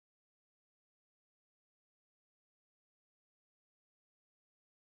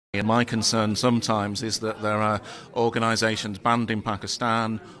And my concern sometimes is that there are organisations banned in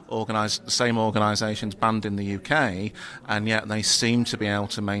Pakistan, the same organisations banned in the UK, and yet they seem to be able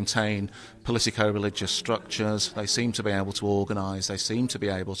to maintain politico-religious structures, they seem to be able to organise, they seem to be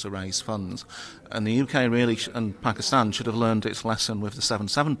able to raise funds. And the UK really, and Pakistan, should have learned its lesson with the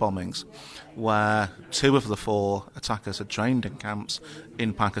 7/7 bombings, where 2 of the 4 attackers had trained in camps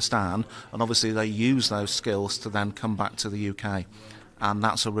in Pakistan, and obviously they used those skills to then come back to the UK. And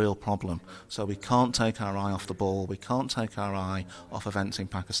that's a real problem. So we can't take our eye off the ball, we can't take our eye off events in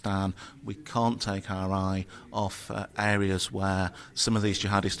Pakistan, we can't take our eye off areas where some of these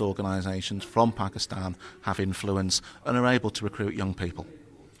jihadist organisations from Pakistan have influence and are able to recruit young people.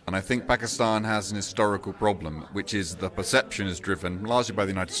 And I think Pakistan has an historical problem, which is the perception is driven largely by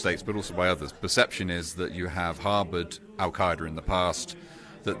the United States, but also by others. Perception is that you have harboured Al-Qaeda in the past,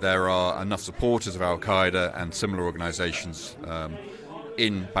 that there are enough supporters of Al-Qaeda and similar organisations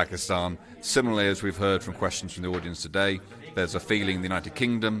in Pakistan. Similarly, as we've heard from questions from the audience today, there's a feeling in the United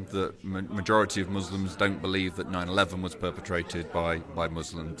Kingdom that majority of Muslims don't believe that 9/11 was perpetrated by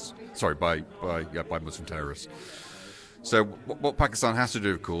Muslim terrorists. So what Pakistan has to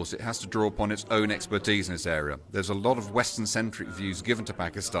do, of course, it has to draw upon its own expertise in this area. There's a lot of Western-centric views given to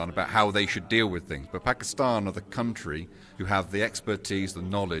Pakistan about how they should deal with things, but Pakistan are the country who have the expertise, the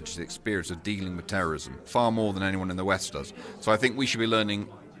knowledge, the experience of dealing with terrorism, far more than anyone in the West does. So I think we should be learning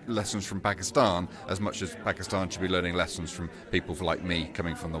lessons from Pakistan as much as Pakistan should be learning lessons from people like me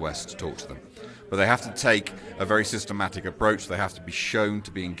coming from the West to talk to them. But they have to take a very systematic approach. They have to be shown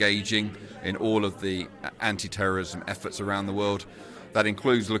to be engaging in all of the anti-terrorism efforts around the world. That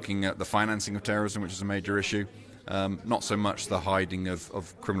includes looking at the financing of terrorism, which is a major issue, not so much the hiding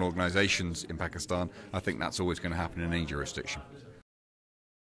of criminal organisations in Pakistan. I think that's always going to happen in any jurisdiction.